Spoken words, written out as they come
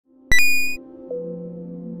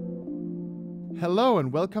Hello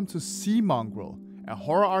and welcome to MONGREL, a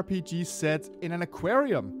horror RPG set in an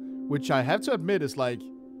aquarium, which I have to admit is like,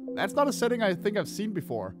 that's not a setting I think I've seen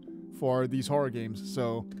before for these horror games,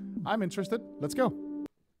 so I'm interested. Let's go.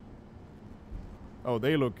 Oh,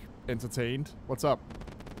 they look entertained. What's up?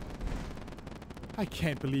 I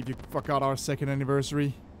can't believe you forgot our 2nd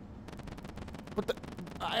anniversary. But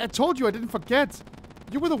I told you I didn't forget.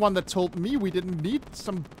 You were the one that told me we didn't need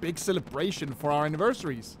some big celebration for our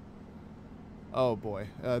anniversaries. Oh boy,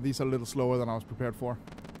 these are a little slower than I was prepared for.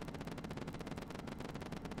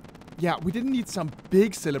 Yeah, we didn't need some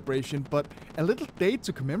big celebration, but a little date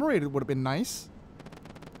to commemorate it would have been nice.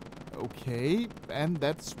 Okay, and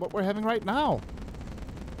that's what we're having right now.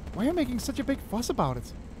 Why are you making such a big fuss about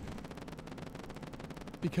it?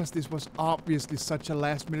 Because this was obviously such a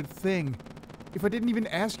last-minute thing. If I didn't even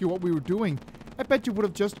ask you what we were doing, I bet you would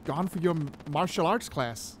have just gone for your martial arts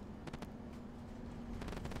class.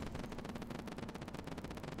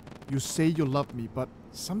 You say you love me, but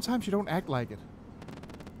sometimes you don't act like it.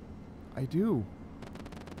 I do.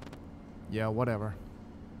 Yeah, whatever.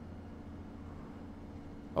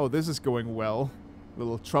 Oh, this is going well.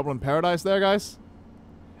 Little trouble in paradise there, guys.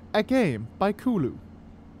 A game by Kulu.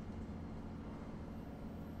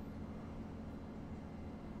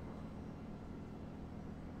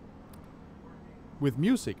 With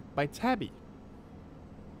music by Tabby.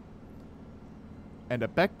 And a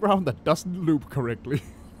background that doesn't loop correctly.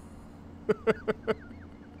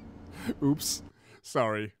 Oops.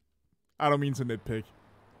 Sorry. I don't mean to nitpick.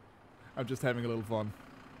 I'm just having a little fun.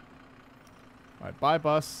 Alright, bye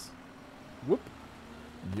bus. Whoop.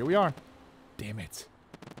 And here we are. Damn it.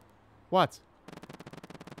 What?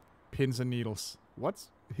 Pins and needles. What?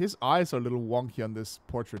 His eyes are a little wonky on this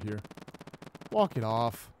portrait here. Walk it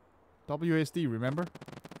off. WSD, remember?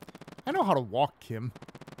 I know how to walk, Kim.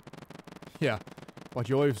 Yeah, but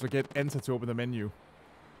you always forget enter to open the menu.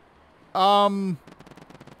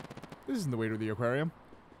 This isn't the way to the aquarium.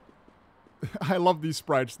 I love these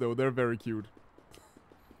sprites, though. They're very cute.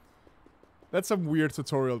 That's some weird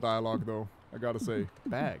tutorial dialogue, though. I gotta say.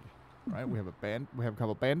 Bag. Right, we have a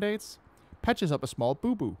couple band-aids. Patches up a small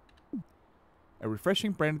boo-boo. A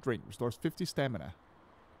refreshing branded drink. Restores 50 stamina.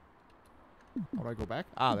 How do I go back?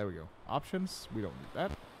 Ah, there we go. Options. We don't need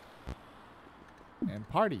that. And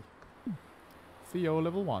party. Theo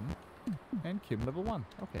level 1. And Kim level 1.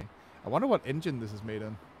 Okay. I wonder what engine this is made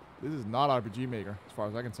in. This is not RPG Maker, as far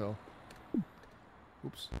as I can tell.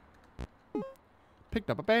 Oops. Picked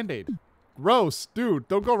up a band-aid. Gross! Dude,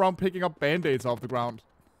 don't go around picking up band-aids off the ground.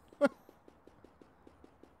 Come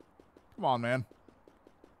on, man.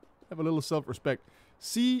 Have a little self-respect.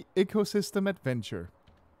 Sea Ecosystem Adventure.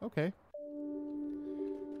 Okay.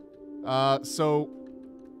 So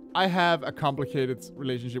I have a complicated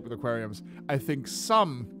relationship with aquariums. I think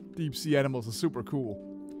some deep-sea animals are super cool.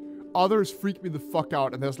 Others freak me the fuck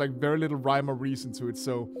out, and there's like very little rhyme or reason to it,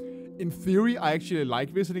 so in theory, I actually like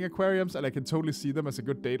visiting aquariums, and I can totally see them as a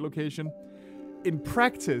good date location. In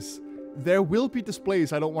practice, there will be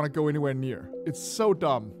displays I don't want to go anywhere near. It's so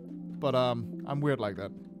dumb, but I'm weird like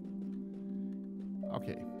that.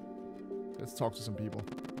 Okay, let's talk to some people.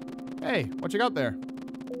 Hey, what you got there?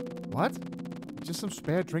 What? Just some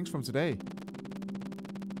spare drinks from today.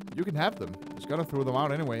 You can have them. Just gotta throw them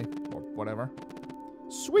out anyway, or whatever.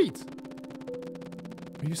 Sweet!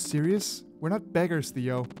 Are you serious? We're not beggars,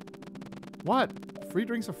 Theo. What? Free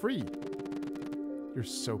drinks are free. You're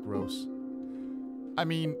so gross. I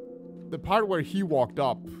mean, the part where he walked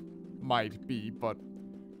up might be, but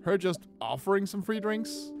her just offering some free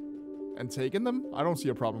drinks and taking them? I don't see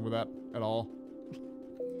a problem with that at all.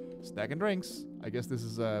 Stacking drinks. I guess this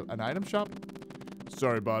is an item shop.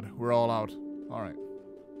 Sorry, bud. We're all out. Alright.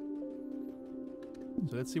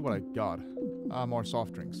 So let's see what I got. More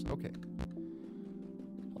soft drinks. Okay.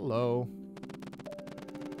 Hello.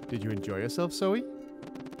 Did you enjoy yourself, Zoe?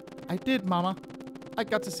 I did, Mama. I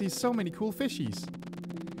got to see so many cool fishies.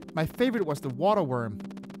 My favorite was the water worm.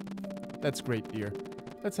 That's great, dear.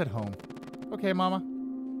 Let's head home. Okay, Mama.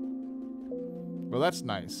 Well, that's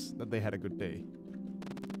nice that they had a good day.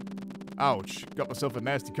 Ouch. Got myself a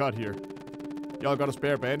nasty cut here. Y'all got a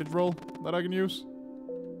spare bandage roll that I can use?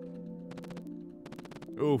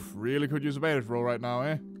 Oof, really could use a bandage roll right now,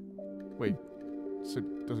 eh? Wait, so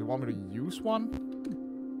does it want me to use one?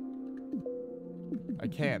 I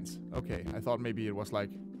can't. Okay, I thought maybe it was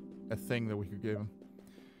like a thing that we could give him.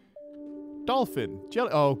 Dolphin.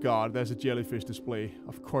 Oh god, there's a jellyfish display.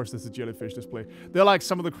 Of course there's a jellyfish display. They're like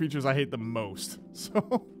some of the creatures I hate the most.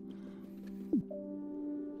 So...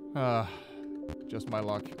 just my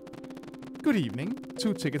luck. Good evening.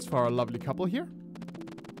 2 tickets for our lovely couple here.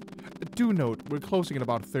 Do note, we're closing in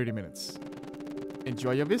about 30 minutes.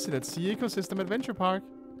 Enjoy your visit at Sea Ecosystem Adventure Park.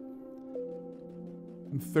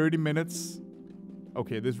 In 30 minutes.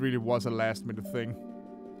 Okay, this really was a last minute thing.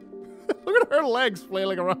 Look at her legs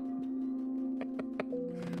flailing around.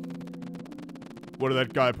 What did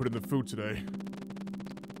that guy put in the food today?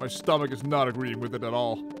 My stomach is not agreeing with it at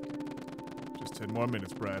all. Just 10 more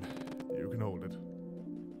minutes, Brad. You can hold it.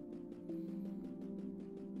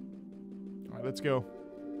 Alright, let's go.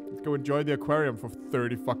 Let's go enjoy the aquarium for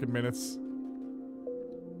 30 fucking minutes.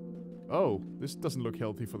 Oh, this doesn't look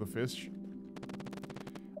healthy for the fish.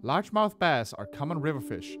 Largemouth bass are common river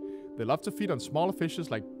fish. They love to feed on smaller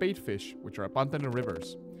fishes like bait fish, which are abundant in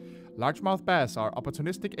rivers. Largemouth bass are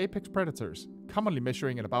opportunistic apex predators, commonly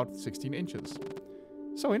measuring at about 16 inches.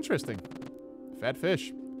 So interesting. Fat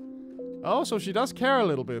fish. Oh, so she does care a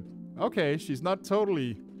little bit. Okay, she's not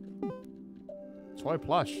totally... Toy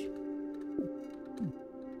plush.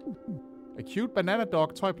 A cute banana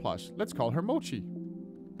dog toy plush. Let's call her Mochi.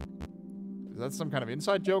 Is that some kind of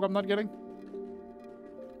inside joke I'm not getting?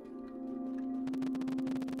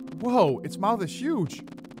 Whoa, its mouth is huge.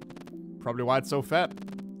 Probably why it's so fat.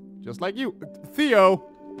 Just like you. Theo!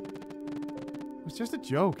 It was just a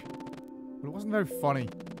joke. But it wasn't very funny.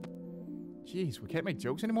 Jeez, we can't make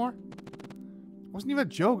jokes anymore? It wasn't even a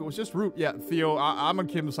joke, it was just rude. Yeah, Theo, I'm on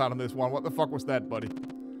Kim's side on this one. What the fuck was that, buddy?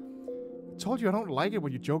 I told you I don't like it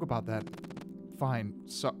when you joke about that. Fine.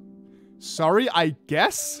 Sorry, I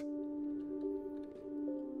guess?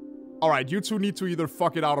 Alright, you two need to either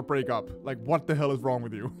fuck it out or break up. Like, what the hell is wrong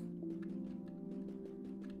with you?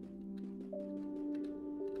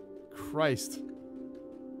 Christ.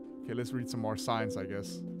 Okay, let's read some more signs, I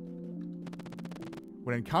guess.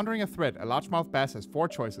 When encountering a threat, a largemouth bass has 4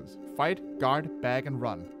 choices. Fight, guard, bag, and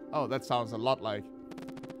run. Oh, that sounds a lot like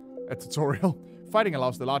a tutorial. Fighting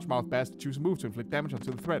allows the largemouth bass to choose a move to inflict damage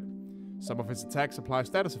onto the threat. Some of its attacks apply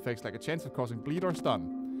status effects like a chance of causing bleed or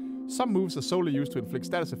stun. Some moves are solely used to inflict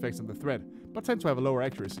status effects on the threat, but tend to have a lower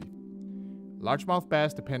accuracy. Largemouth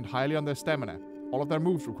bass depend highly on their stamina. All of their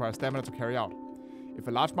moves require stamina to carry out. If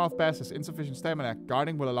a largemouth bass has insufficient stamina,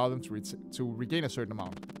 guarding will allow them to regain a certain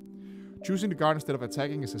amount. Choosing to guard instead of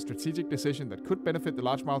attacking is a strategic decision that could benefit the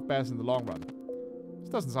largemouth bass in the long run. This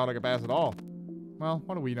doesn't sound like a bass at all. Well,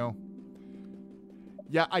 what do we know?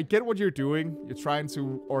 Yeah, I get what you're doing. You're trying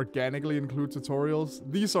to organically include tutorials.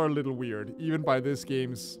 These are a little weird, even by this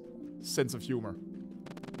game's sense of humor.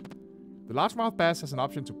 The largemouth bass has an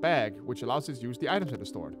option to bag, which allows it to use the items it is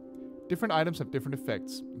stored. Different items have different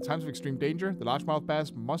effects. In times of extreme danger, the largemouth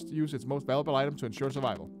bass must use its most valuable item to ensure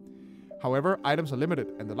survival. However, items are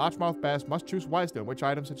limited, and the largemouth bass must choose wisely on which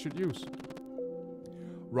items it should use.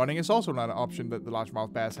 Running is also not an option that the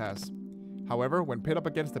largemouth bass has. However, when pit up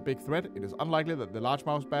against a big threat, it is unlikely that the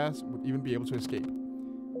largemouth bass would even be able to escape.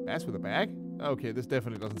 Bass with a bag? Okay, this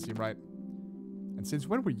definitely doesn't seem right. And since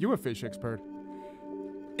when were you a fish expert?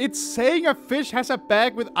 It's saying a fish has a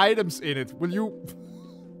bag with items in it. Will you...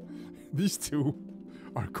 These two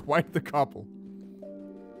are quite the couple.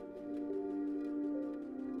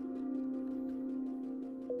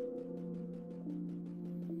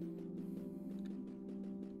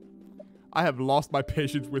 I have lost my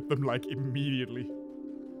patience with them, like, immediately.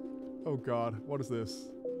 Oh god, what is this?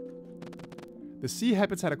 The Sea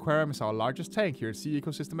Habitat Aquarium is our largest tank here at Sea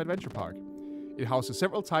Ecosystem Adventure Park. It houses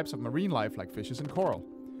several types of marine life like fishes and coral.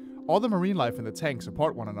 All the marine life in the tank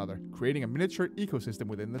support one another, creating a miniature ecosystem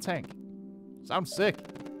within the tank. Sounds sick.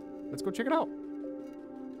 Let's go check it out.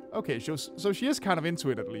 Okay, so she is kind of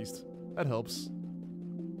into it at least. That helps.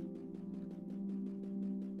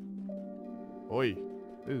 Oi.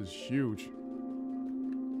 This is huge.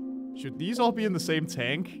 Should these all be in the same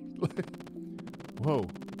tank? Whoa.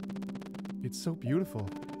 It's so beautiful.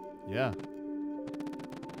 Yeah.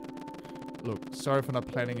 Look, sorry for not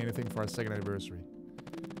planning anything for our 2nd anniversary.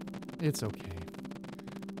 It's okay.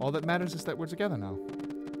 All that matters is that we're together now.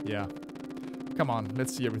 Yeah. Come on,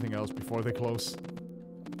 let's see everything else before they close.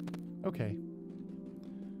 Okay.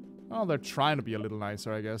 Well, they're trying to be a little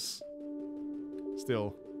nicer, I guess.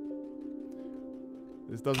 Still.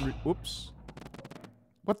 This doesn't oops.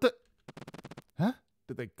 What the... Huh?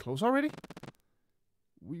 Did they close already?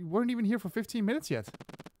 We weren't even here for 15 minutes yet.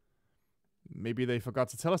 Maybe they forgot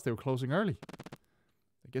to tell us they were closing early.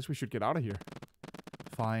 I guess we should get out of here.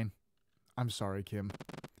 Fine. I'm sorry, Kim.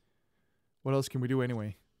 What else can we do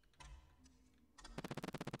anyway?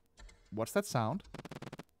 What's that sound?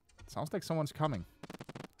 It sounds like someone's coming.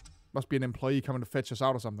 Must be an employee coming to fetch us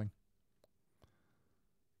out or something.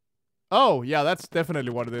 Oh, yeah, that's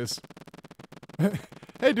definitely what it is.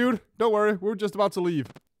 Hey, dude, don't worry. We're just about to leave.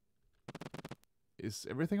 Is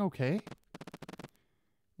everything okay?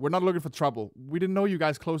 We're not looking for trouble. We didn't know you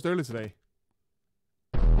guys closed early today.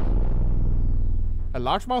 A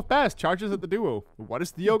largemouth bass charges at the duo. What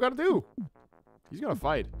is Theo gonna do? He's gonna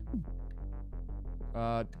fight.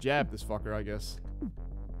 Jab this fucker, I guess.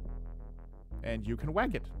 And you can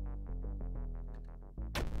whack it.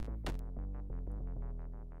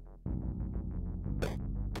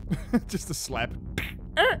 Just a slap.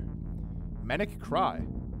 Manic cry.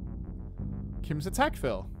 Kim's attack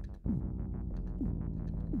fell.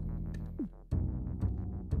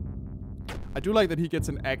 I do like that he gets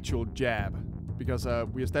an actual jab. Because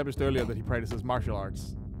we established earlier that he practices martial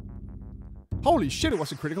arts. Holy shit, it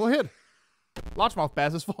was a critical hit. Largemouth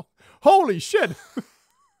bass is full. Holy shit!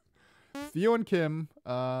 Theo and Kim.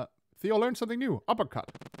 Theo learned something new.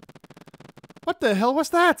 Uppercut. What the hell was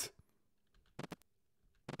that?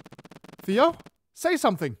 Theo? Say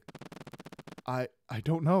something. I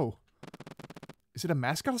don't know. Is it a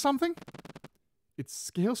mascot or something? Its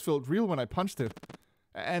scales felt real when I punched it.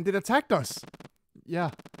 And it attacked us. Yeah.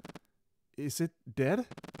 Is it dead?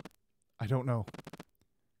 I don't know.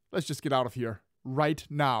 Let's just get out of here. Right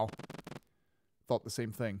now. Thought the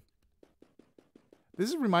same thing. This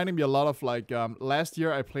is reminding me a lot of like, last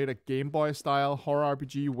year I played a Game Boy style horror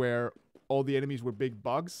RPG where all the enemies were big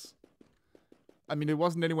bugs. I mean, it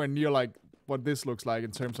wasn't anywhere near like what this looks like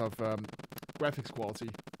in terms of graphics quality.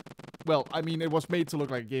 Well, I mean, it was made to look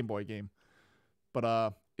like a Game Boy game.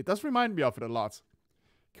 But it does remind me of it a lot.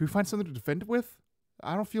 Can we find something to defend it with?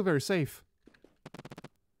 I don't feel very safe.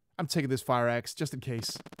 I'm taking this fire axe, just in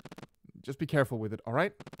case. Just be careful with it,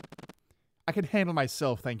 alright? I can handle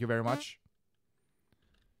myself, thank you very much.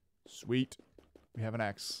 Sweet. We have an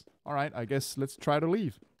axe. Alright, I guess let's try to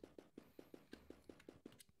leave.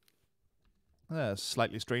 A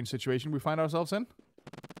slightly strange situation we find ourselves in.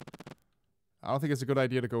 I don't think it's a good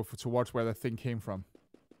idea to go towards where that thing came from.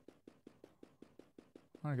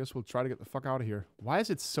 I guess we'll try to get the fuck out of here. Why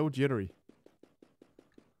is it so jittery?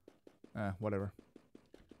 Whatever.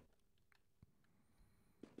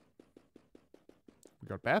 We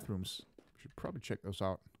got bathrooms. We should probably check those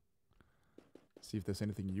out. See if there's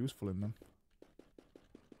anything useful in them.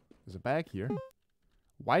 There's a bag here.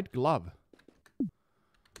 White glove.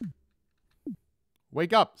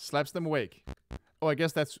 Wake up! Slaps them awake. Oh, I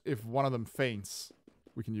guess that's if one of them faints.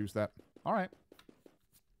 We can use that. Alright.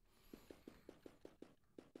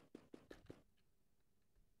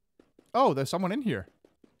 Oh, there's someone in here.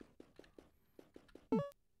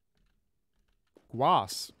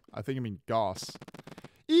 Guas. I think you mean Goss.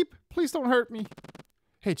 Eep! Please don't hurt me.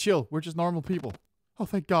 Hey, chill. We're just normal people. Oh,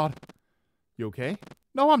 thank God. You okay?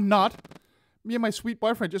 No, I'm not. Me and my sweet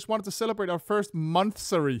boyfriend just wanted to celebrate our first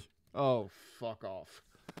monthsary. Oh, fuck off.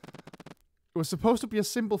 It was supposed to be a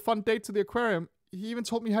simple, fun date to the aquarium. He even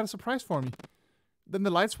told me he had a surprise for me. Then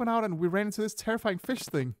the lights went out and we ran into this terrifying fish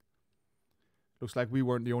thing. Looks like we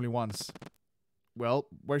weren't the only ones. Well,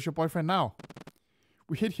 where's your boyfriend now?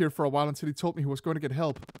 We hid here for a while until he told me he was going to get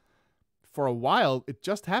help. For a while? It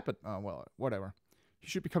just happened. Oh, well, whatever. He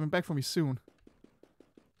should be coming back for me soon.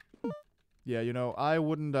 Yeah, you know, I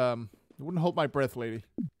wouldn't hold my breath, lady.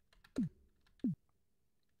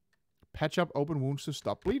 Patch up open wounds to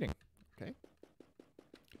stop bleeding. Okay.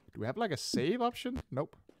 Do we have, like, a save option?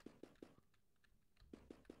 Nope.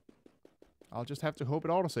 I'll just have to hope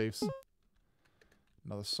it autosaves.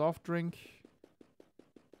 Another soft drink.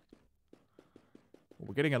 Well,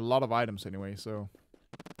 we're getting a lot of items anyway, so...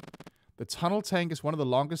 The tunnel tank is one of the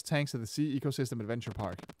longest tanks at the Sea Ecosystem Adventure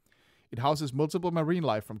Park. It houses multiple marine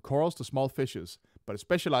life from corals to small fishes, but it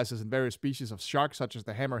specializes in various species of sharks such as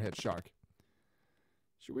the hammerhead shark.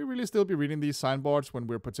 Should we really still be reading these signboards when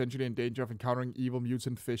we're potentially in danger of encountering evil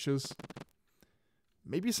mutant fishes?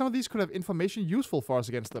 Maybe some of these could have information useful for us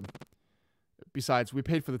against them. Besides, we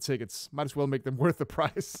paid for the tickets. Might as well make them worth the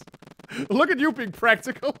price. Look at you being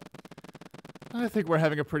practical! I think we're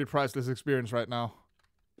having a pretty priceless experience right now.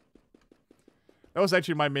 That was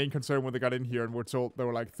actually my main concern when they got in here and we're told there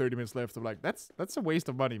were like 30 minutes left. I'm like, that's a waste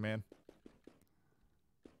of money, man.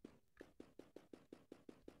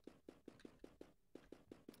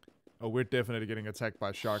 Oh, we're definitely getting attacked by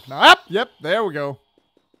a shark now. Ah! Yep, there we go.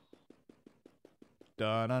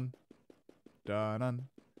 Dun-dun. Dun-dun.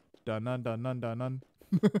 Dun-dun, dun-dun, dun-dun.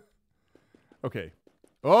 Okay.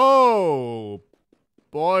 Oh!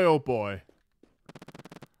 Boy, oh boy.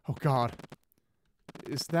 Oh god.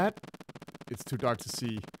 Is that... It's too dark to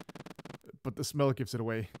see. But the smell gives it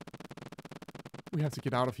away. We have to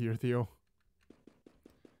get out of here, Theo.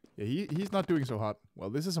 Yeah, he's not doing so hot. Well,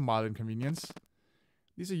 this is a mild inconvenience.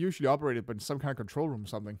 These are usually operated by some kind of control room or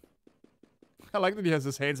something. I like that he has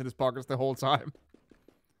his hands in his pockets the whole time.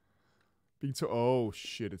 Being too... Oh,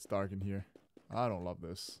 shit, it's dark in here. I don't love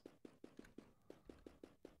this.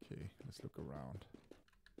 Okay, let's look around.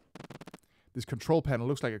 This control panel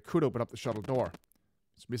looks like it could open up the shuttle door.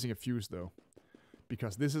 It's missing a fuse, though.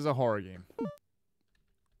 Because this is a horror game.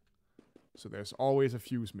 So there's always a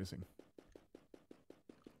fuse missing.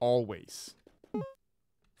 Always.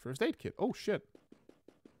 First aid kit. Oh, shit.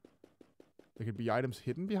 There could be items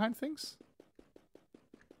hidden behind things?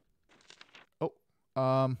 Oh.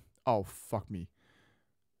 Oh, fuck me.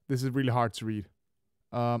 This is really hard to read.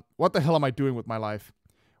 What the hell am I doing with my life?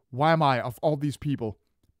 Why am I, of all these people,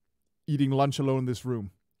 eating lunch alone in this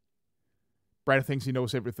room? Brad thinks he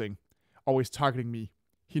knows everything. Always targeting me.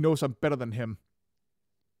 He knows I'm better than him.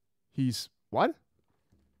 He's... what?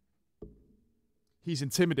 He's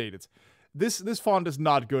intimidated. This font is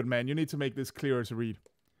not good, man. You need to make this clearer to read.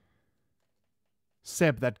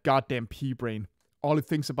 Seb, that goddamn pea-brain. All he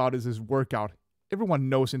thinks about is his workout. Everyone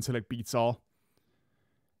knows intellect beats all.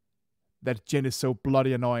 That Jen is so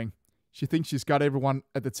bloody annoying. She thinks she's got everyone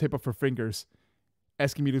at the tip of her fingers,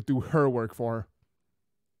 asking me to do her work for her.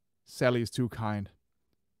 Sally is too kind.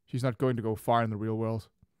 She's not going to go far in the real world.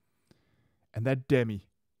 And that Demi.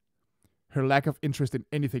 Her lack of interest in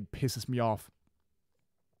anything pisses me off.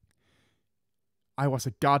 I was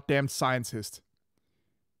a goddamn scientist.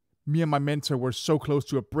 Me and my mentor were so close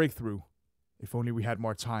to a breakthrough. If only we had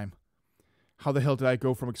more time. How the hell did I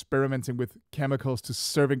go from experimenting with chemicals to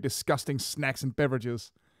serving disgusting snacks and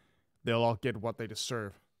beverages? They'll all get what they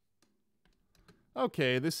deserve.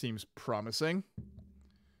 Okay, this seems promising.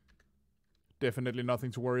 Definitely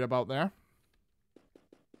nothing to worry about there.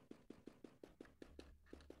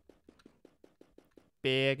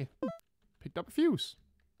 Big. Picked up a fuse.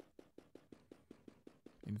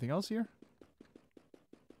 Anything else here?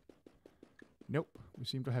 Nope. We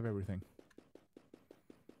seem to have everything.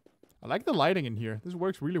 I like the lighting in here. This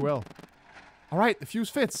works really well. Alright, the fuse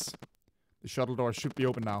fits. The shuttle door should be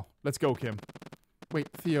open now. Let's go, Kim. Wait,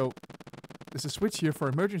 Theo. There's a switch here for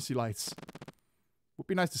emergency lights. Would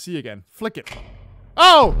be nice to see you again. Flick it.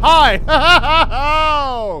 Oh! Hi!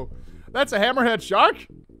 Oh! That's a hammerhead shark?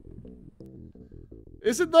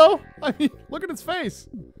 Is it though? I mean, look at its face.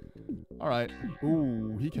 Alright.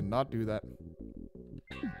 Ooh, he cannot do that.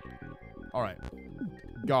 Alright.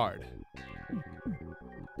 Guard.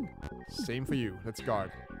 Same for you. Let's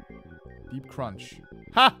guard. Deep crunch.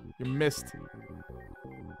 Ha! You missed.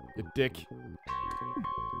 You dick.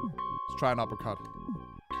 Let's try an uppercut.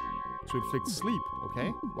 To inflict sleep, okay?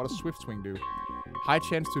 What does swift swing do? High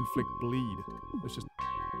chance to inflict bleed. Let's just...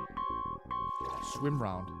 swim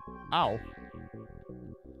round. Ow.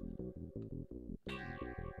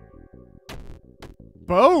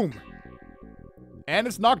 Boom! And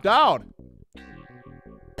it's knocked out.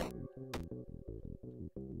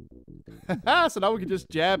 So now we can just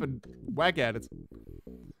jab and whack at it.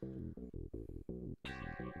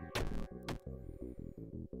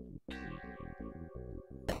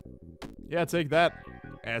 Yeah, take that,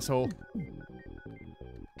 asshole.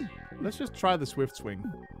 Let's just try the swift swing.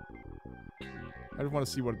 I just want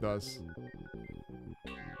to see what it does.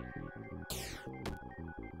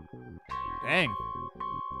 Dang.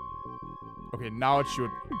 Okay, now it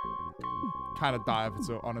should kind of die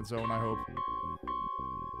on its own, I hope.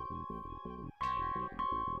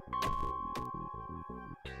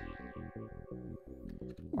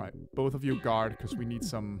 Alright, both of you guard, because we need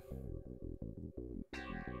some...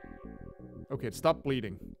 Okay, it stopped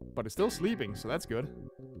bleeding, but it's still sleeping, so that's good.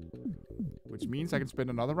 Which means I can spend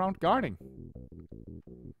another round guarding.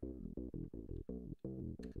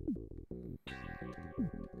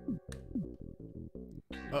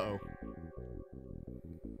 Uh-oh.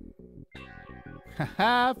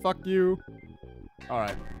 Haha, fuck you.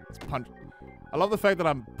 Alright, let's punch. I love the fact that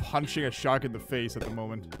I'm punching a shark in the face at the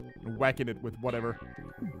moment. And whacking it with whatever.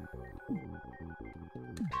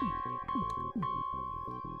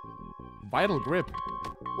 Vital grip.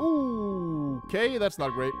 Ooh, okay, that's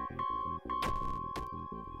not great.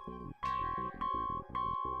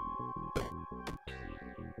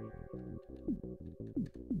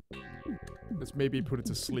 Let's maybe put it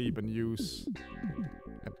to sleep and use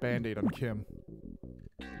a band-aid on Kim.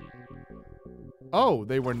 Oh,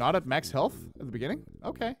 they were not at max health at the beginning?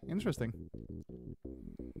 Okay, interesting.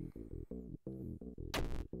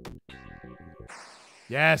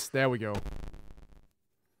 Yes, there we go.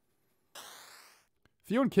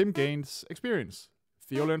 Theo and Kim gains experience.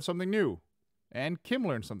 Theo learned something new. And Kim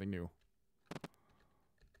learned something new.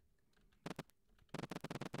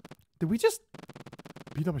 Did we just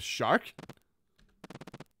beat up a shark?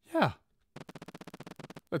 Yeah.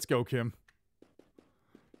 Let's go, Kim.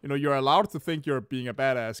 You know, you're allowed to think you're being a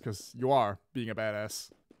badass, because you are being a badass.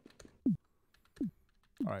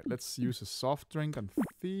 Alright, let's use a soft drink on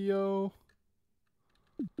Theo.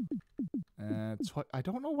 I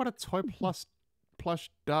don't know what a toy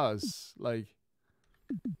plush does. Like,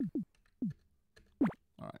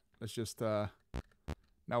 all right, let's just now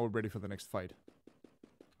we're ready for the next fight.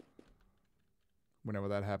 Whenever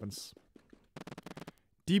that happens.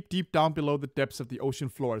 Deep, deep down below the depths of the ocean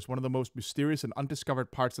floor is one of the most mysterious and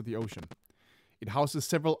undiscovered parts of the ocean. It houses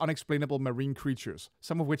several unexplainable marine creatures,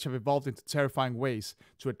 some of which have evolved into terrifying ways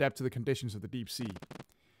to adapt to the conditions of the deep sea.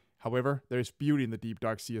 However, there is beauty in the deep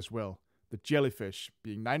dark sea as well. The jellyfish,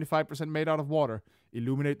 being 95% made out of water,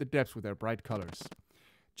 illuminate the depths with their bright colors.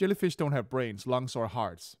 Jellyfish don't have brains, lungs, or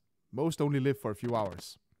hearts. Most only live for a few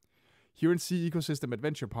hours. Here in Sea Ecosystem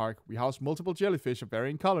Adventure Park, we house multiple jellyfish of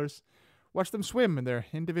varying colors. Watch them swim in their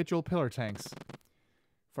individual pillar tanks.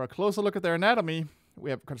 For a closer look at their anatomy, we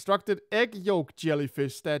have constructed egg yolk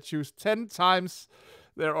jellyfish statues 10 times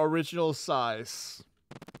their original size.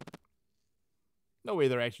 No way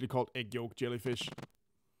they're actually called egg yolk jellyfish.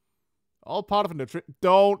 All part of a nutrition.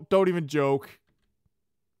 Don't even joke.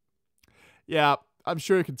 Yeah, I'm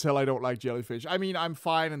sure you can tell I don't like jellyfish. I mean, I'm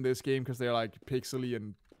fine in this game because they're like pixely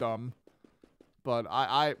and dumb. But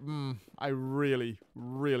I really,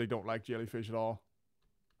 really don't like jellyfish at all.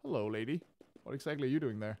 Hello, lady. What exactly are you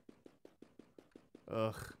doing there?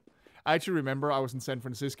 Ugh. I actually remember I was in San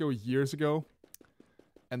Francisco years ago.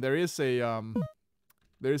 And there is an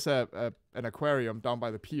aquarium down by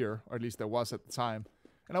the pier. Or at least there was at the time.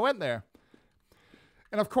 And I went there.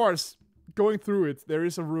 And of course, going through it, there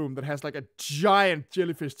is a room that has like a giant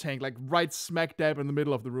jellyfish tank. Like right smack dab in the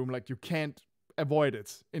middle of the room. Like you can't avoid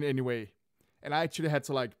it in any way. And I actually had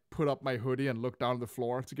to like put up my hoodie and look down on the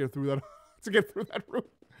floor to get through that room.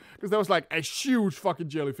 Because there was like a huge fucking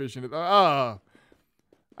jellyfish in it. I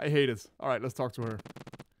hate it. Alright, let's talk to her.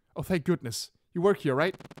 Oh, thank goodness. You work here,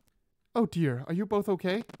 right? Oh dear, are you both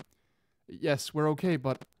okay? Yes, we're okay,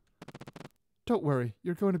 but... Don't worry,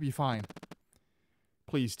 you're going to be fine.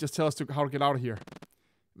 Please, just tell us how to get out of here.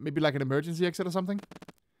 Maybe like an emergency exit or something?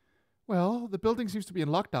 Well, the building seems to be in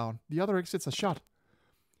lockdown. The other exits are shut.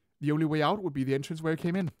 The only way out would be the entrance where it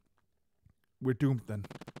came in. We're doomed then.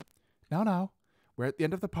 Now. We're at the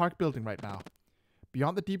end of the park building right now.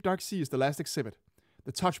 Beyond the deep dark sea is the last exhibit.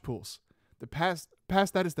 The touch pools. Past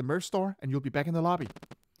that is the merch store, and you'll be back in the lobby.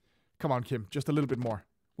 Come on, Kim. Just a little bit more.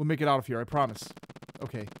 We'll make it out of here, I promise.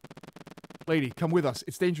 Okay. Lady, come with us.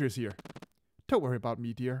 It's dangerous here. Don't worry about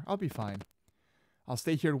me, dear. I'll be fine. I'll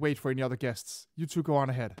stay here and wait for any other guests. You two go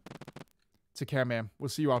on ahead. Take care, ma'am. We'll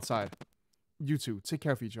see you outside. You two, take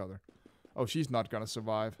care of each other. Oh, she's not gonna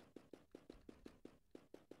survive.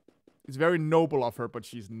 It's very noble of her, but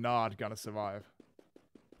she's not gonna survive.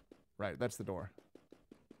 Right, that's the door.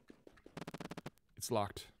 It's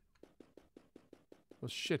locked. Well,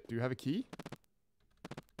 shit, do you have a key?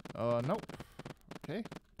 Nope. Okay.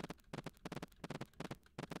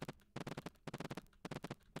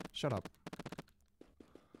 Shut up.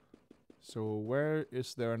 So, where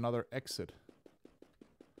is there another exit?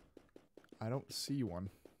 I don't see one.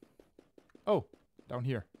 Oh, down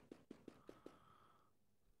here.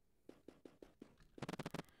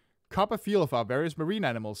 Cop a feel of our various marine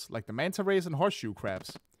animals, like the manta rays and horseshoe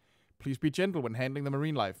crabs. Please be gentle when handling the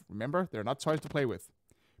marine life. Remember, they're not toys to play with.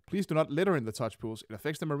 Please do not litter in the touch pools. It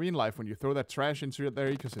affects the marine life when you throw that trash into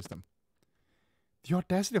their ecosystem. The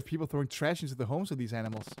audacity of people throwing trash into the homes of these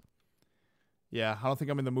animals. Yeah, I don't think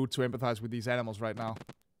I'm in the mood to empathize with these animals right now.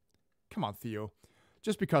 Come on, Theo.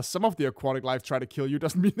 Just because some of the aquatic life try to kill you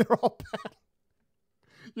doesn't mean they're all bad.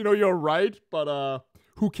 You know, you're right, but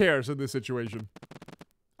who cares in this situation?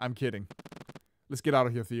 I'm kidding. Let's get out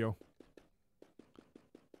of here, Theo.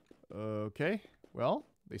 Okay. Well,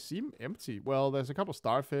 they seem empty. Well, there's a couple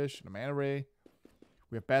starfish and a manta ray.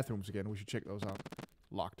 We have bathrooms again. We should check those out.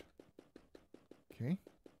 Locked. Okay.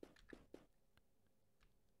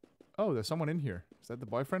 Oh, there's someone in here. Is that the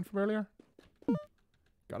boyfriend from earlier?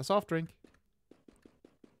 Got a soft drink.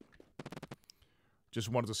 Just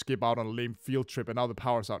wanted to skip out on a lame field trip and now the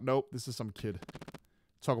power's out. Nope, this is some kid.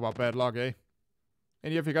 Talk about bad luck, eh?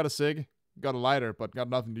 And if you got a cig, got a lighter, but got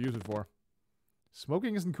nothing to use it for.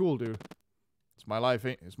 Smoking isn't cool, dude. It's my life,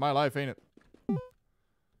 ain't it?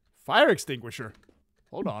 Fire extinguisher.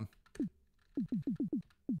 Hold on.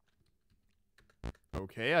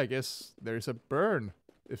 Okay, I guess there's a burn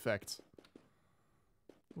effect.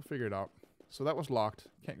 We'll figure it out. So that was locked.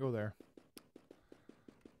 Can't go there.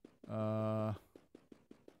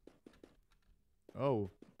 Oh,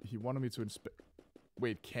 he wanted me to inspect.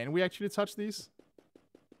 Wait, can we actually touch these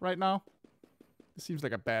right now? This seems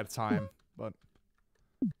like a bad time, but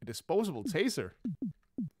a disposable taser.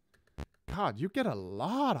 God, you get a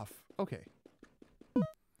lot of... Okay.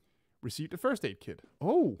 Received a first aid kit.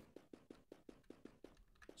 Oh.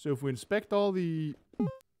 So if we inspect all the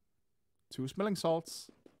 2 smelling salts.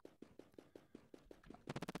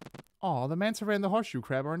 Oh, the manta ray and the horseshoe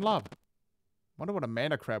crab are in love. Wonder what a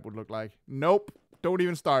manta crab would look like. Nope. Don't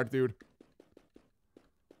even start, dude.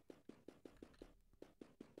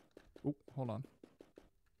 Oh, hold on.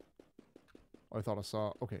 Oh, I thought I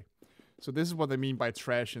saw... Okay. So this is what they mean by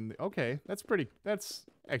trash in the... Okay, that's pretty... That's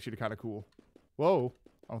actually kind of cool. Whoa.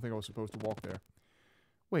 I don't think I was supposed to walk there.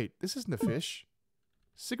 Wait, this isn't a fish.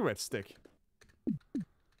 Cigarette stick.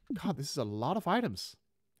 God, this is a lot of items.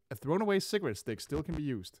 A thrown away cigarette stick still can be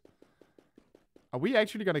used. Are we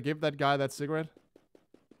actually gonna give that guy that cigarette?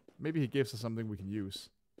 Maybe he gives us something we can use.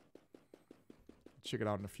 Check it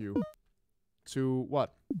out in a few. To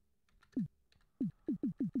what?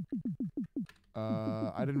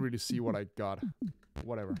 I didn't really see what I got.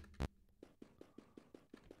 Whatever.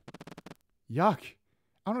 Yuck.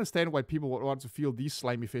 I don't understand why people would want to feel these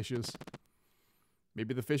slimy fishes.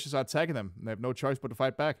 Maybe the fishes are attacking them, and they have no choice but to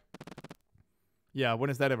fight back. Yeah, when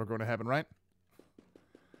is that ever going to happen, right?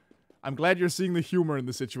 I'm glad you're seeing the humor in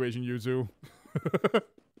the situation, Yuzu.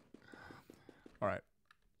 Alright.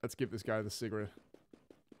 Let's give this guy the cigarette.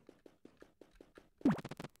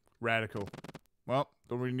 Radical. Well,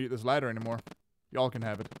 don't really need this lighter anymore. Y'all can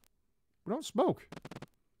have it. We don't smoke.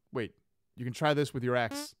 Wait. You can try this with your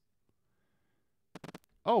axe.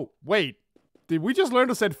 Oh, wait. Did we just learn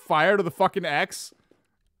to set fire to the fucking axe?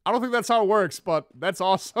 I don't think that's how it works, but that's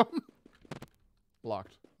awesome.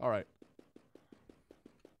 Locked. Alright.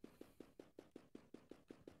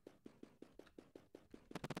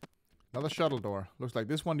 Another shuttle door. Looks like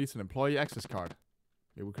this one needs an employee access card.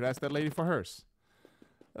 Maybe we could ask that lady for hers.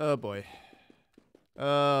 Oh boy.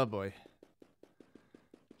 Oh boy.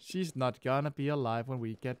 She's not gonna be alive when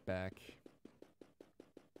we get back.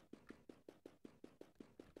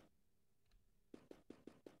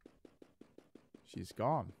 She's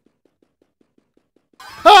gone.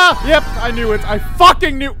 Ah! Yep, I knew it. I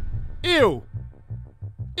fucking knew. Ew.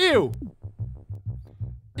 Ew.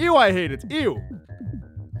 Ew, I hate it. Ew.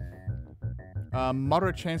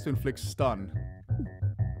 Moderate chance to inflict stun.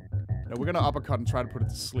 No, we're gonna uppercut and try to put it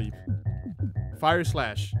to sleep. Fire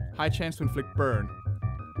slash. High chance to inflict burn.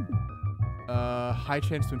 High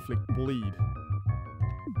chance to inflict bleed.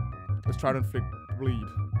 Let's try to inflict bleed.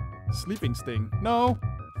 Sleeping sting. No.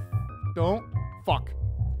 Don't. Fuck.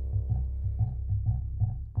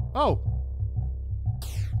 Oh.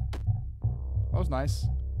 That was nice.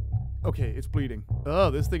 Okay, it's bleeding.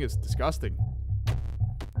 Ugh, this thing is disgusting.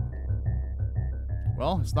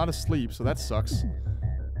 Well, it's not asleep, so that sucks.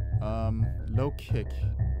 Low kick.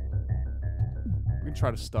 We can try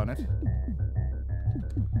to stun it.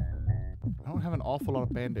 I don't have an awful lot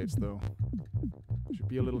of band-aids, though. Should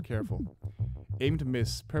be a little careful. Aim to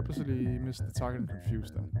miss. Purposely miss the target and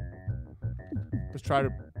confuse them. Let's try to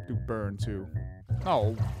do burn, too.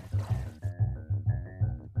 Oh.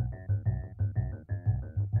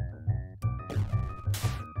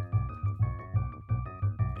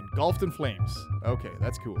 Engulfed in flames. Okay,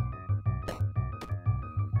 that's cool.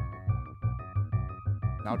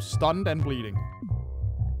 Now it's stunned and bleeding.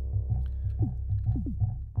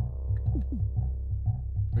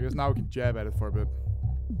 I guess now we can jab at it for a bit.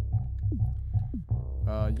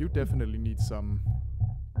 You definitely need some...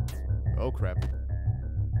 Oh, crap.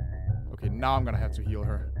 Okay, now I'm gonna have to heal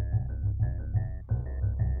her.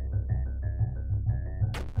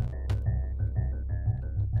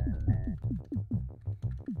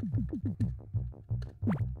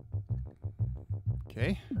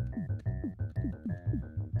 Okay.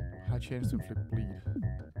 High chance to inflict bleed.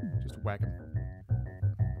 Just whack him.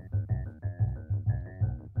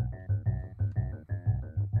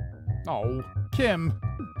 Oh, Kim!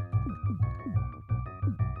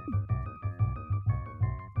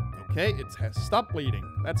 Okay, it has stopped bleeding.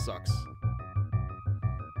 That sucks.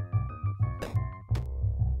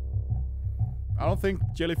 I don't think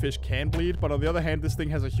jellyfish can bleed, but on the other hand, this thing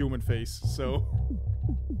has a human face, so...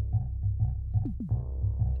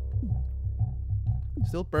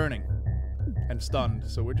 Still burning. And stunned,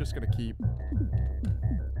 so we're just gonna keep...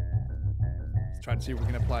 Let's try to see if we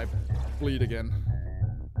can apply bleed again.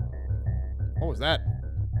 What was that?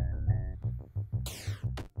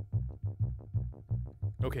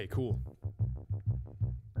 Okay, cool.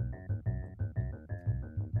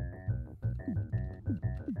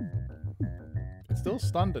 It's still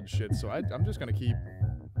stunned and shit, so I'm just gonna keep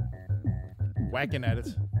whacking at it.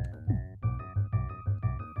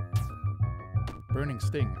 Burning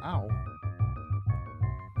sting. Ow.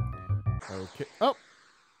 Okay. Oh!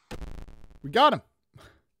 We got him!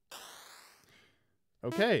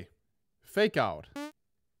 Okay. Fake out.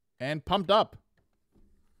 And pumped up.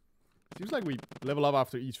 Seems like we level up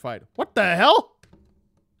after each fight. What the hell?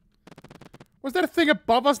 Was that a thing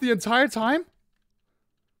above us the entire time?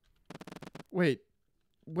 Wait.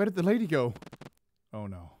 Where did the lady go? Oh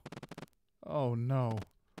no. Oh no.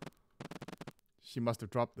 She must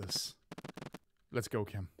have dropped this. Let's go,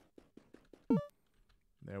 Kim.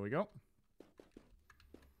 There we go.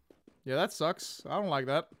 Yeah, that sucks. I don't like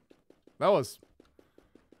that. That was...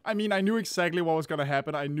 I mean, I knew exactly what was gonna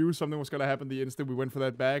happen. I knew something was gonna happen the instant we went for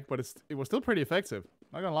that bag, but it was still pretty effective.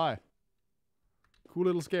 Not gonna lie. Cool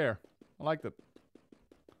little scare. I liked it.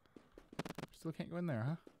 Still can't go in there,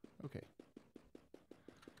 huh? Okay.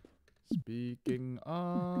 Speaking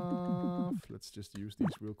of... Let's just use these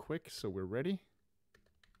real quick so we're ready.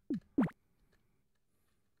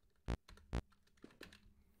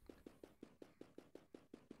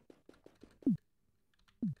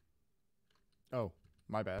 Oh,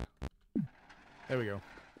 my bad. There we go.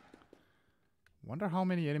 Wonder how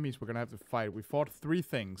many enemies we're gonna have to fight. We fought 3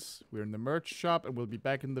 things. We're in the merch shop and we'll be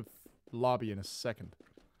back in the lobby in a second.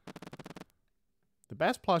 The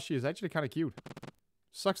bass plushie is actually kind of cute.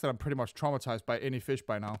 Sucks that I'm pretty much traumatized by any fish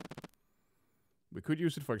by now. We could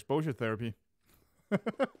use it for exposure therapy.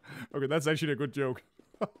 Okay, that's actually a good joke.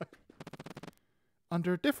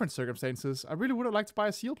 Under different circumstances, I really would have liked to buy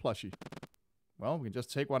a seal plushie. Well, we can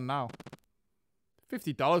just take one now.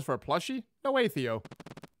 $50 for a plushie? No way, Theo.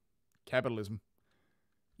 Capitalism.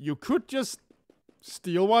 You could just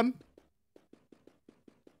steal one.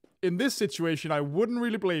 In this situation, I wouldn't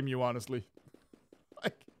really blame you, honestly.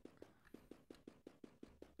 Like...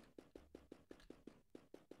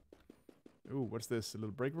 Ooh, what's this? A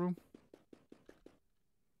little break room?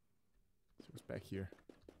 So what's back here?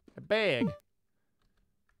 A bag!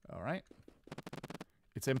 Alright.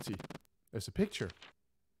 It's empty. There's a picture.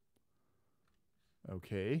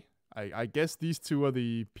 Okay. I guess these 2 are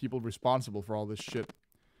the people responsible for all this shit.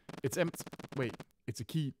 It's empty. Wait, it's a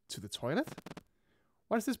key to the toilet?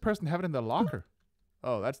 Why does this person have it in their locker?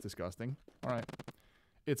 Oh, that's disgusting. Alright.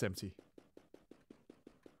 It's empty.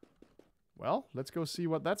 Well, let's go see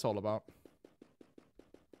what that's all about.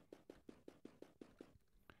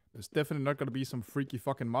 There's definitely not gonna be some freaky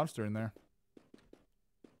fucking monster in there.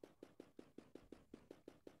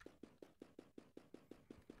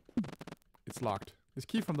 It's locked. This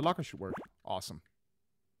key from the locker should work. Awesome.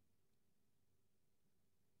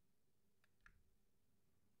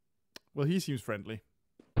 Well, he seems friendly.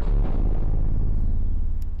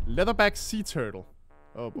 Leatherback sea turtle.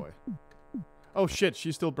 Oh boy. Oh shit,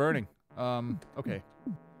 she's still burning. Okay.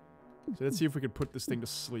 So let's see if we can put this thing to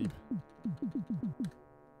sleep.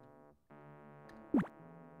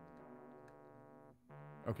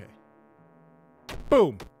 Okay.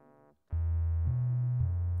 Boom!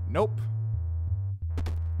 Nope.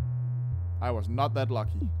 I was not that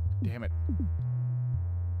lucky. Damn it.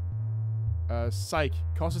 Psych.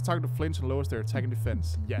 Causes target to flinch and lowers their attack and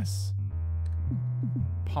defense. Yes.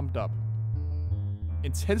 Pumped up.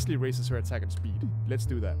 Intensely raises her attack and speed. Let's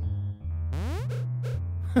do that.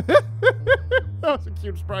 That was a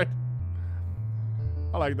cute sprite.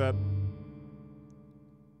 I like that.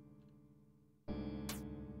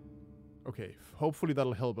 Okay, hopefully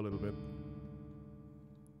that'll help a little bit.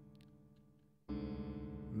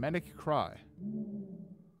 Manic Cry.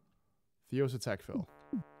 Theo's attack fell.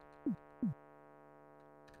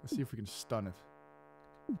 Let's see if we can stun it.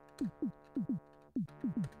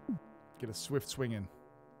 Get a swift swing in.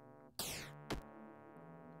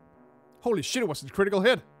 Holy shit, it was a critical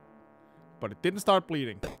hit! But it didn't start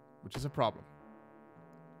bleeding, which is a problem.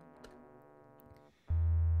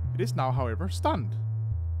 It is now, however, stunned.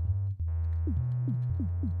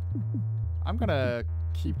 I'm gonna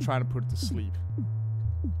keep trying to put it to sleep.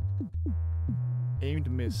 Aim to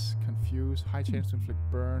miss. Confuse. High chance to inflict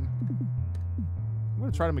burn. I'm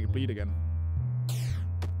gonna try to make it bleed again.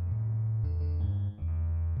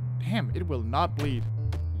 Damn, it will not bleed.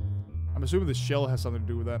 I'm assuming the shell has something to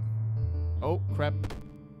do with that. Oh, crap.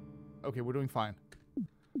 Okay, we're doing fine.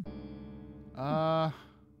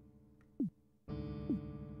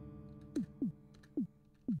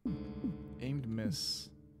 Aim to miss.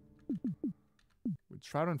 We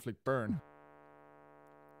try to inflict burn.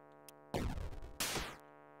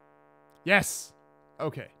 Yes!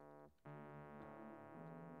 Okay.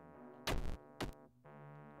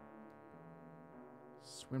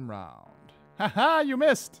 Swim round. Haha, you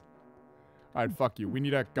missed! Alright, fuck you. We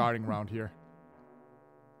need a guarding round here.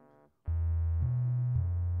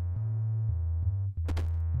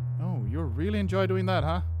 Oh, you really enjoy doing that,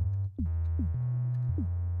 huh?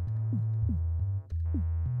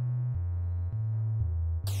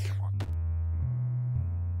 Come on.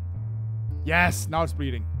 Yes! Now it's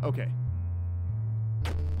bleeding. Okay.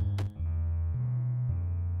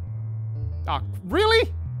 Ah,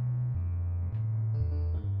 really?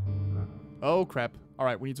 Oh, crap.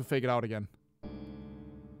 Alright, we need to fake it out again.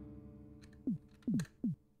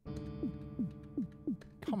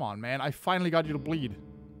 Come on, man. I finally got you to bleed.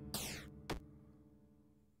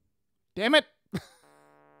 Damn it!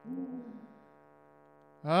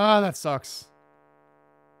 Ah, that sucks.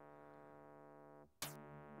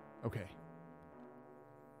 Okay.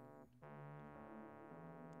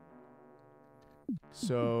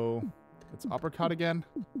 So, let's uppercut again.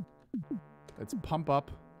 Let's pump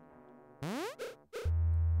up.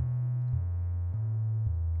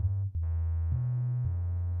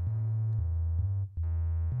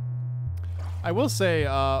 I will say,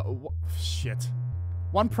 shit.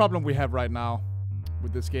 One problem we have right now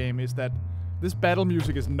with this game is that this battle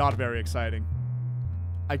music is not very exciting.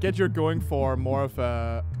 I get you're going for more of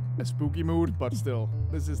a spooky mood, but still,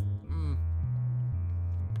 this is...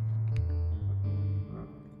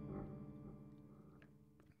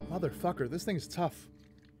 Motherfucker, this thing is tough.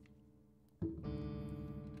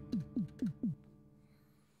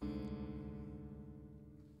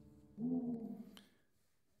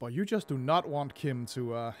 But you just do not want Kim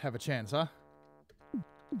to have a chance, huh?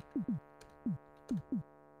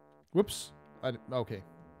 Whoops. Okay.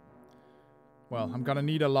 Well, I'm gonna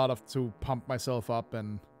need a lot to pump myself up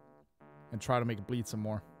and try to make it bleed some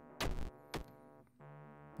more.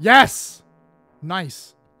 Yes!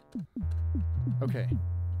 Nice. Okay.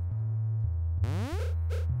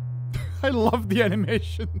 I love the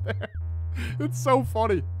animation there. It's so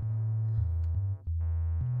funny.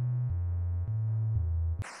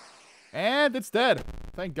 And it's dead.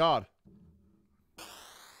 Thank God.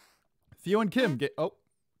 Theo and Kim get... Oh.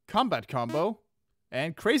 Combat combo.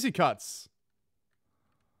 And crazy cuts.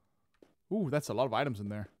 Ooh, that's a lot of items in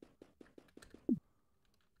there.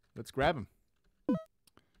 Let's grab them.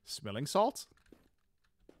 Smelling salt.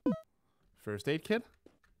 First aid kit.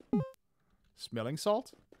 Smelling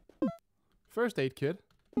salt. First aid kit.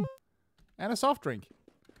 And a soft drink.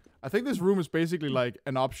 I think this room is basically like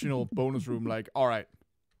an optional bonus room. Like, alright.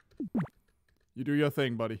 You do your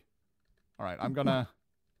thing, buddy. Alright, I'm gonna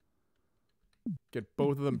get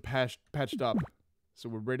both of them patched up. So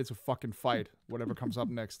we're ready to fucking fight whatever comes up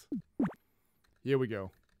next. Here we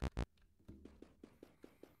go.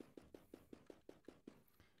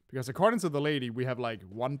 Because according to the lady, we have like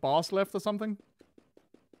one boss left or something.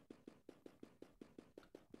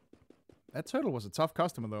 That turtle was a tough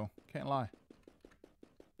customer though. Can't lie.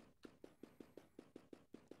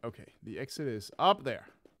 Okay, the exit is up there.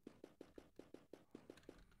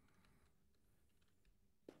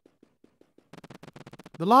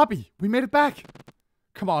 The lobby! We made it back!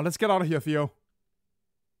 Come on, let's get out of here, Theo.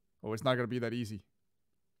 Oh, it's not gonna be that easy.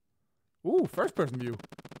 Ooh, first person view.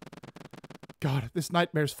 God, this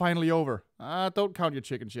nightmare's finally over. Don't count your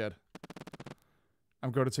chicken shed.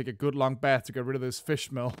 I'm going to take a good long bath to get rid of this fish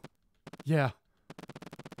smell. Yeah.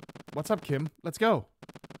 What's up, Kim? Let's go.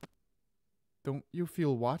 Don't you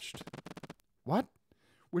feel watched? What?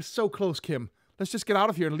 We're so close, Kim. Let's just get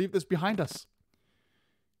out of here and leave this behind us.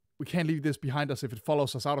 We can't leave this behind us if it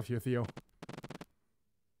follows us out of here, Theo.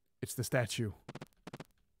 It's the statue.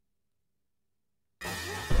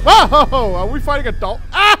 Oh! Are we fighting a dolphin?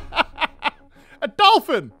 Ah! A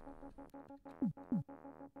dolphin!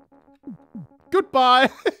 Goodbye!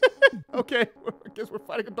 Okay, I guess we're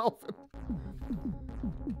fighting a dolphin.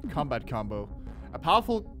 Combat combo. A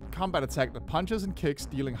powerful combat attack that punches and kicks,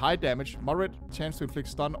 dealing high damage, moderate chance to inflict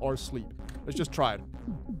stun or sleep. Let's just try it.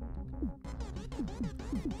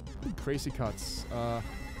 Crazy cuts.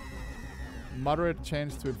 Moderate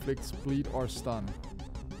chance to inflict bleed or stun.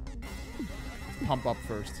 Let's pump up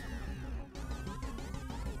first.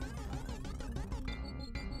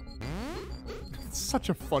 It's such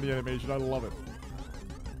a funny animation. I love it.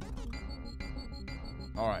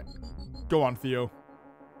 Alright. Go on, Theo.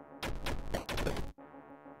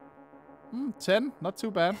 10. Not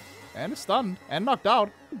too bad. And it's stunned. And knocked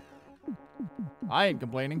out. I ain't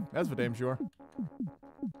complaining. That's for damn sure.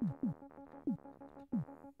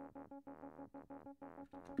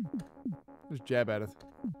 Just jab at it.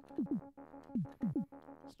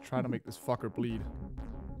 Let's try to make this fucker bleed.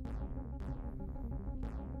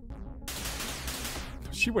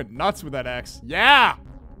 She went nuts with that axe. Yeah!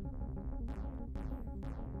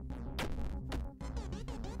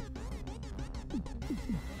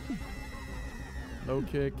 Low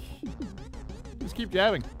kick. Just keep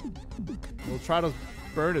jabbing. We'll try to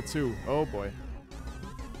burn it too. Oh boy.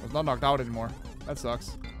 It's not knocked out anymore. That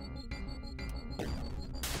sucks.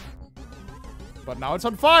 But now it's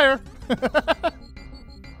on fire!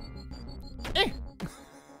 Eh!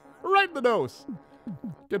 Right in the nose.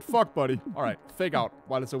 Get fucked, buddy. Alright, fake out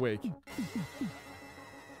while it's awake.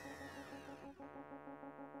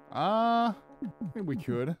 I think we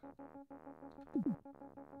could.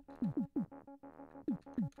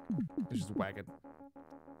 Let's just whack it.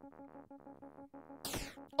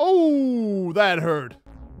 Oh, that hurt.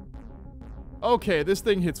 Okay, this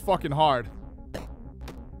thing hits fucking hard.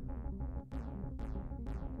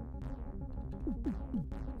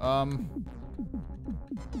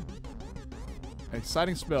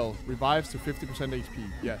 Exciting spell. Revives to 50%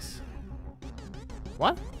 HP. Yes.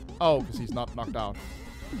 What? Oh, because he's not knocked out.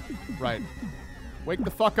 Right. Wake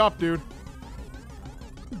the fuck up, dude.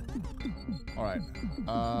 Alright.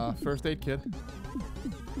 First aid kit.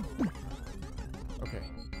 Okay.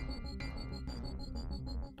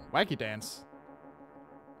 Wacky dance.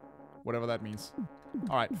 Whatever that means.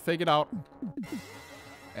 Alright, fake it out.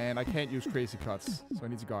 And I can't use crazy cuts, so I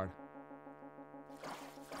need to guard.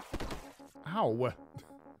 Ow.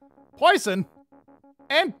 Poison!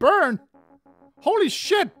 And burn! Holy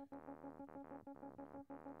shit!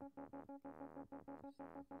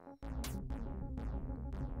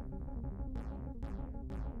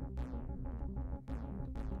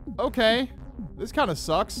 Okay. This kind of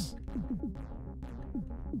sucks.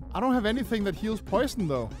 I don't have anything that heals poison,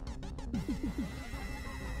 though.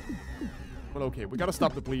 Well, okay. We gotta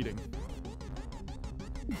stop the bleeding.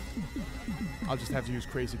 I'll just have to use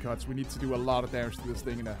crazy cuts. We need to do a lot of damage to this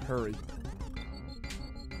thing in a hurry.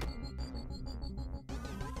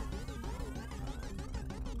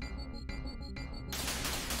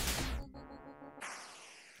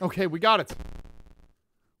 Okay, we got it.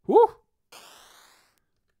 Woo!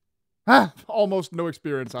 Ah, almost no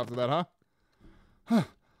experience after that, huh?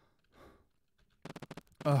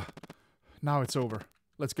 Now it's over.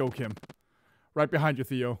 Let's go, Kim. Right behind you,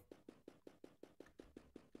 Theo.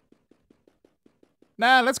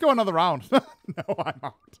 Nah, let's go another round. No, I'm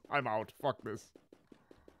out. I'm out. Fuck this.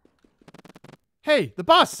 Hey, the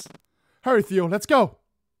bus! Hurry, Theo, let's go!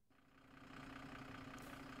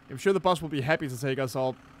 I'm sure the bus will be happy to take us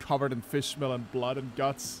all covered in fish smell and blood and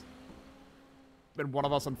guts. Then one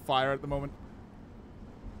of us on fire at the moment.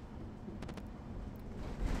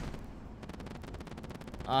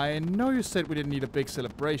 I know you said we didn't need a big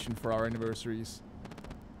celebration for our anniversaries.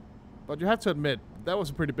 But you have to admit, that was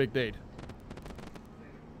a pretty big date.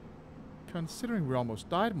 Considering we almost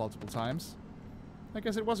died multiple times, I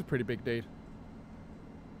guess it was a pretty big date.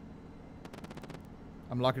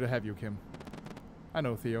 I'm lucky to have you, Kim. I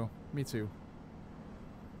know, Theo. Me too.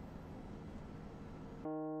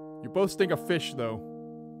 You both stink of fish, though.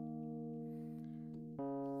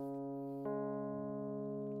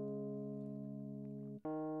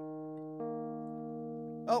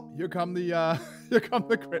 Oh, here come the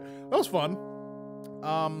crit. That was fun.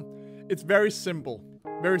 It's very simple.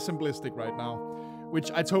 Very simplistic right now.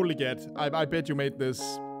 Which I totally get. I bet you made this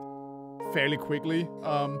fairly quickly.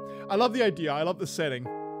 I love the idea. I love the setting.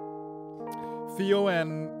 Theo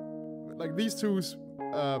and like these two's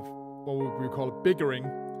what would we call it, bickering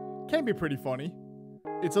can be pretty funny.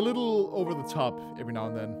 It's a little over the top every now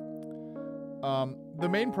and then. The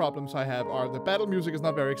main problems I have are the battle music is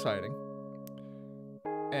not very exciting.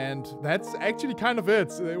 And that's actually kind of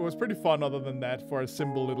it. It was pretty fun other than that for a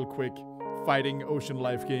simple little quick fighting ocean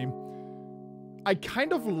life game. I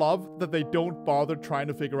kind of love that they don't bother trying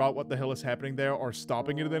to figure out what the hell is happening there or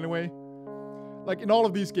stopping it anyway. Like in all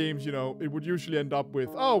of these games, you know, it would usually end up with,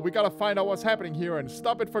 oh, we gotta find out what's happening here and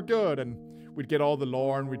stop it for good. And we'd get all the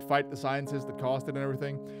lore and we'd fight the scientists that caused it and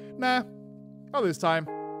everything. Nah, not this time.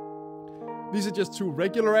 These are just two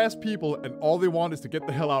regular ass people and all they want is to get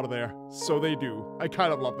the hell out of there. So they do. I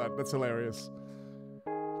kind of love that. That's hilarious.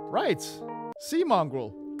 Right. See,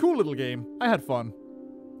 Mongrel. Cool little game. I had fun.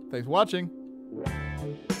 Thanks for watching.